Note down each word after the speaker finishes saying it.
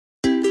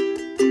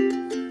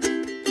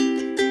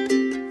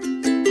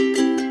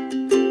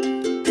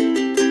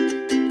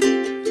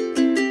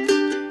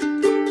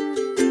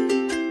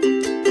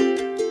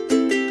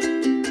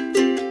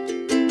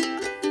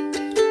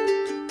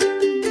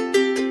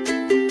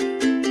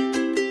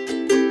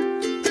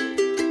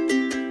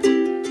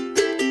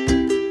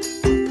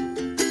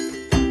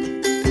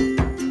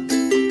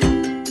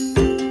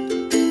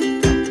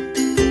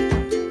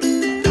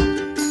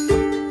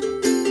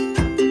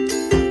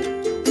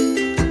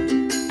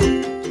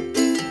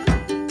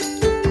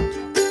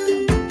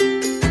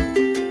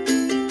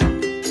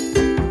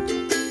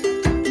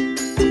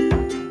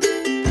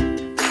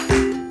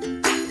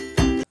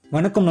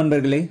வணக்கம்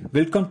நண்பர்களே,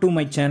 welcome to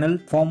my channel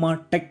Pharma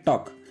Tech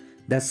Talk,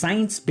 the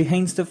science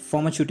behind the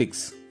pharmaceutics.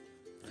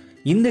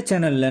 இந்த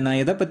சேனலில் நான்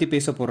எதை பற்றி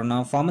பேச போகிறேன்னா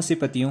ஃபார்மசி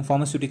பற்றியும்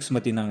ஃபார்மசூட்டிக்ஸ்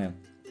பற்றி தாங்க.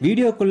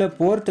 வீடியோக்குள்ளே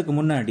போகிறதுக்கு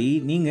முன்னாடி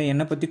நீங்கள்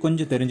என்னை பற்றி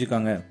கொஞ்சம்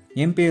தெரிஞ்சுக்காங்க.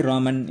 என் பேர்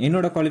ராமன்.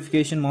 என்னோட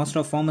qualification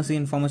master of pharmacy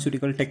and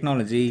pharmaceutical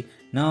technology.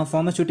 நான்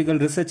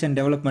ஃபார்மசூட்டிக்கல் ரிசர்ச் அண்ட்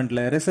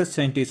டெவலப்மெண்ட்டில் ரிசர்ச்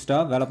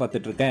சயின்டிஸ்டாக வேலை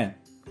பார்த்துட்ருக்கேன்.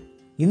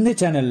 இந்த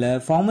சேனலில்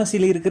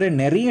ஃபார்மசியில் இருக்கிற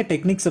நிறைய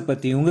டெக்னிக்ஸை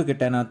பற்றி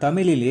உங்ககிட்ட நான்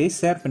தமிழிலேயே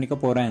ஷேர் பண்ணிக்க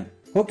போகிறேன்.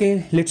 Okay,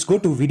 let's go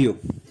to video.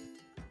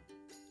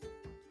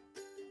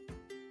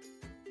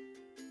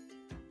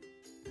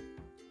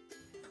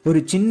 ஒரு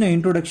சின்ன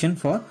introduction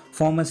for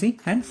pharmacy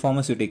and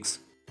pharmaceutics.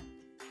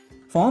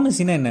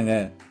 Pharmacy னா என்னங்க?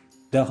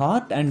 The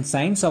art and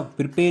science of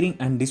preparing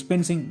and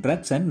dispensing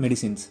drugs and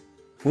medicines.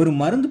 ஒரு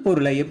மருந்து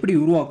பொருளை எப்படி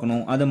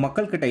உருவாக்கணும், அதை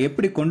மக்கள்கிட்ட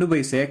எப்படி கொண்டு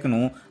போய்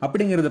சேர்க்கணும்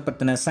அப்படிங்கிறத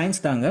பற்றின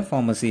சயின்ஸ் தாங்க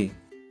pharmacy.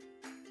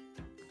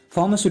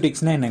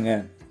 Pharmaceutics னா என்னங்க?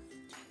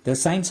 The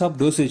science of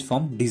dosage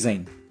form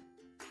design.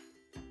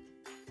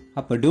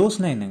 அப்போ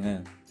டோஸ்னா என்னங்க?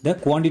 த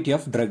குவான்டிட்டி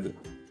ஆஃப் ட்ரக்,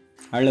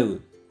 அளவு.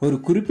 ஒரு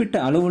குறிப்பிட்ட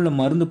அளவுள்ள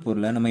மருந்து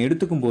பொருளை நம்ம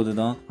எடுத்துக்கும் போது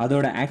தான்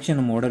அதோட ஆக்ஷன்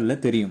நம்ம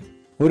உடலில் தெரியும்.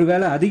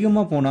 ஒருவேளை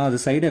அதிகமாக போனால் அது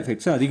சைடு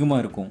எஃபெக்ட்ஸ் அதிகமாக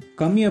இருக்கும்,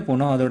 கம்மியாக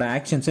போனால் அதோட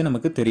ஆக்ஷன்ஸே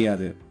நமக்கு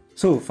தெரியாது.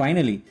 ஸோ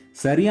ஃபைனலி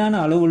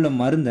சரியான அளவுள்ள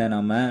மருந்தை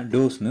நம்ம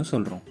டோஸ்னு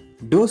சொல்கிறோம்.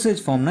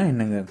 டோசேஜ் ஃபார்ம்னா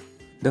என்னங்க?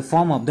 The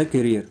form of the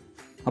career.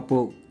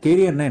 அப்போது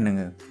கெரியர்னா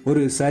என்னங்க?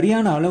 ஒரு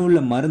சரியான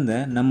அளவுள்ள மருந்தை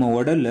நம்ம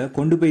உடலில்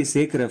கொண்டு போய்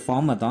சேர்க்குற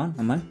ஃபார்மை தான்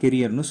நம்ம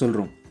கெரியர்னு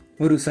சொல்கிறோம்.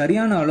 ஒரு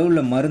சரியான அளவுள்ள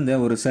மருந்தை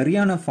ஒரு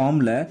சரியான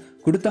ஃபார்மில்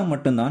கொடுத்தா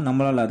மட்டும்தான்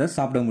நம்மளால் அதை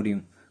சாப்பிட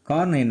முடியும்.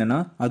 காரணம் என்னன்னா,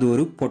 அது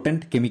ஒரு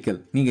பொட்டன்ட் கெமிக்கல்.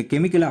 நீங்கள்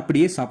கெமிக்கலை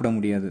அப்படியே சாப்பிட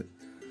முடியாது.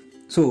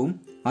 ஸோ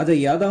அதை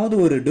ஏதாவது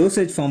ஒரு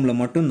டோசேஜ் ஃபார்மில்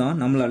மட்டும்தான்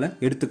நம்மளால்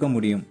எடுத்துக்க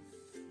முடியும்.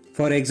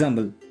 For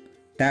example,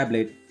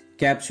 tablet,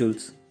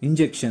 capsules,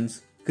 injections,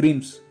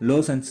 creams,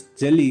 lotions,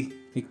 jelly,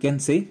 you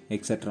can say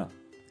etcetera.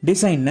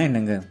 டிசைன்னா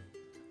என்னங்க?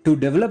 To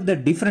develop the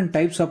different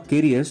types of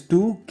careers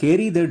to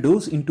carry the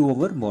dose in to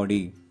our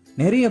பாடி.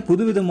 நிறைய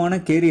புதுவிதமான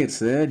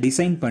கேரியர்ஸை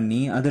டிசைன் பண்ணி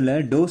அதில்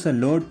டோஸை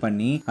லோட்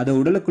பண்ணி அதை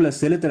உடலுக்குள்ளே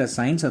செலுத்துகிற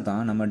சயின்ஸை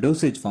தான் நம்ம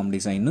டோசேஜ் ஃபார்ம்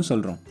டிசைன்னு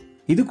சொல்கிறோம்.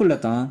 இதுக்குள்ளே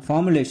தான்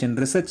ஃபார்முலேஷன்,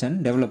 ரிசர்ச் அண்ட்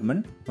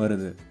டெவலப்மெண்ட்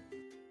வருது.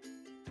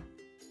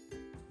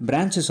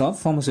 Branches of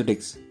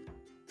pharmaceutics.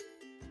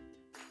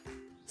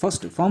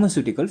 First,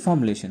 pharmaceutical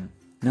formulation.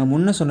 நான்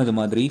முன்ன சொன்னது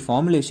மாதிரி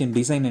ஃபார்முலேஷன்,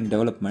 டிசைன் அண்ட்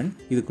டெவலப்மெண்ட்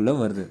இதுக்குள்ளே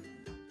வருது.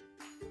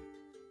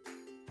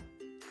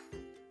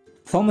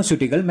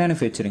 Pharmaceutical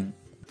manufacturing,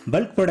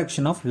 bulk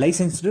production of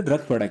licensed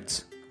drug products.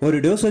 ஒரு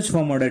டோசேஜ்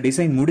ஃபார்மோட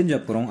டிசைன் முடிஞ்ச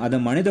அப்புறம் அதை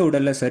மனித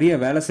உடலில்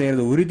சரியாக வேலை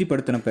செய்கிறத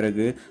உறுதிப்படுத்தின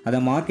பிறகு அதை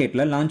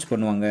மார்க்கெட்டில் லான்ச்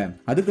பண்ணுவாங்க.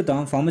 அதுக்கு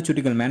தான்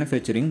ஃபார்மசூட்டிக்கல்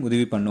மேனுஃபேக்சரிங்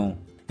உதவி பண்ணும்.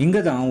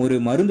 இங்கே தான் ஒரு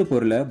மருந்து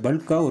பொருளை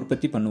பல்காக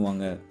உற்பத்தி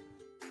பண்ணுவாங்க.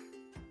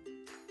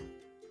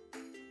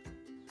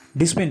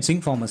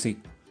 Dispensing pharmacy.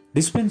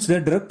 Dispense the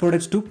drug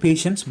products to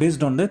patients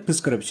based on the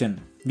prescription.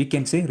 We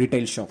can say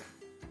retail shop.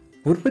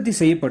 உற்பத்தி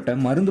செய்யப்பட்ட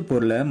மருந்து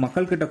பொருளை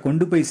மக்கள்கிட்ட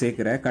கொண்டு போய்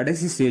சேர்க்கிற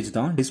கடைசி ஸ்டேஜ்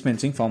தான்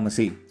dispensing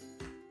pharmacy.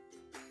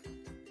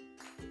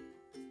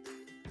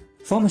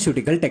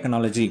 Pharmaceutical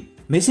technology.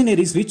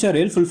 Machineries which are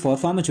helpful for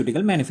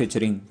pharmaceutical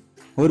manufacturing.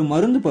 ஒரு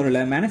மருந்து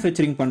பொருளை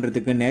மேனுஃபேக்சரிங்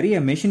பண்ணுறதுக்கு நிறைய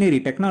மெஷினரி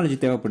டெக்னாலஜி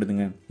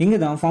தேவைப்படுதுங்க. இங்கே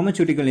தான்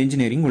ஃபார்மசூட்டிக்கல்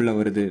இன்ஜினியரிங் உள்ள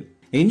வருது.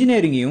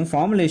 இன்ஜினியரிங்கையும்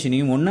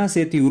ஃபார்முலேஷனையும் ஒன்றா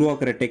சேர்த்து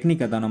உருவாக்குற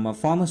டெக்னிக்கை தான் நம்ம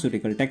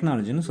ஃபார்மசூட்டிக்கல்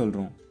டெக்னாலஜின்னு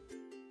சொல்கிறோம்.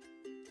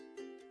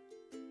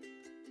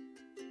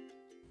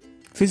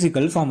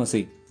 Physical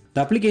pharmacy.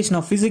 The application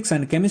of physics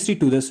and chemistry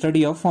to the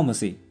study of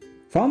pharmacy.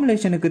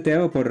 ஃபார்முலேஷனுக்கு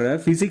தேவைப்படுற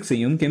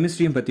ஃபிசிக்ஸையும்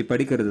கெமிஸ்ட்ரியும் பற்றி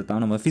படிக்கிறது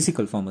தான் நம்ம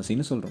ஃபிசிக்கல்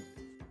ஃபார்மசின்னு சொல்கிறோம்.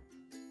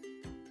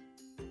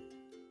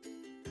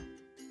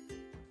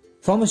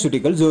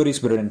 Pharmaceutical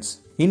jurisprudence,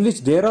 in which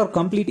there are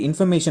complete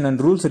information and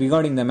rules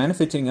regarding the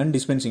manufacturing and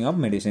dispensing of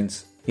medicines.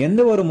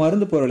 எந்த ஒரு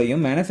மருந்து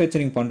பொருளையும்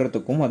மேனுஃபேக்சரிங்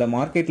பண்ணுறதுக்கும் அதை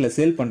மார்க்கெட்டில்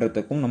சேல்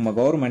பண்ணுறதுக்கும் நம்ம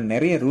கவர்மெண்ட்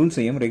நிறைய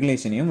ரூல்ஸையும்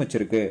ரெகுலேஷனையும்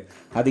வச்சிருக்கு.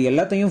 அது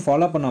எல்லாத்தையும்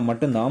ஃபாலோ பண்ணால்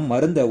மட்டும்தான்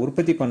மருந்தை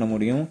உற்பத்தி பண்ண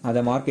முடியும்,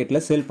 அதை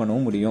மார்க்கெட்டில் சேல்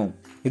பண்ணவும் முடியும்.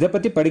 இதை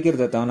பற்றி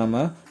படிக்கிறத தான்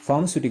நம்ம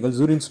ஃபார்மசூட்டிக்கல்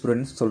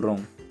ஜூரிஸ்ப்ருடென்ஸ்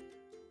சொல்கிறோம்.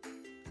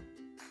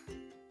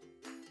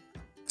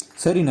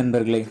 சரி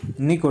நண்பர்களே,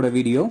 இன்னைக்கோட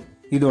வீடியோ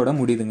இதோட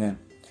முடியுதுங்க.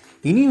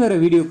 இனி வர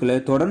வீடியோக்களை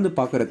தொடர்ந்து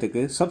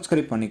பார்க்குறதுக்கு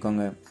சப்ஸ்கிரைப்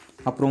பண்ணிக்கோங்க.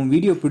 அப்புறம்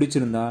வீடியோ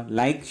பிடிச்சிருந்தா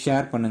லைக்,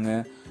 ஷேர்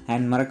பண்ணுங்கள்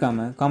அண்ட்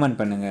மறக்காமல் கமெண்ட்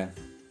பண்ணுங்கள்.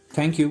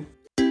 தேங்க்யூ.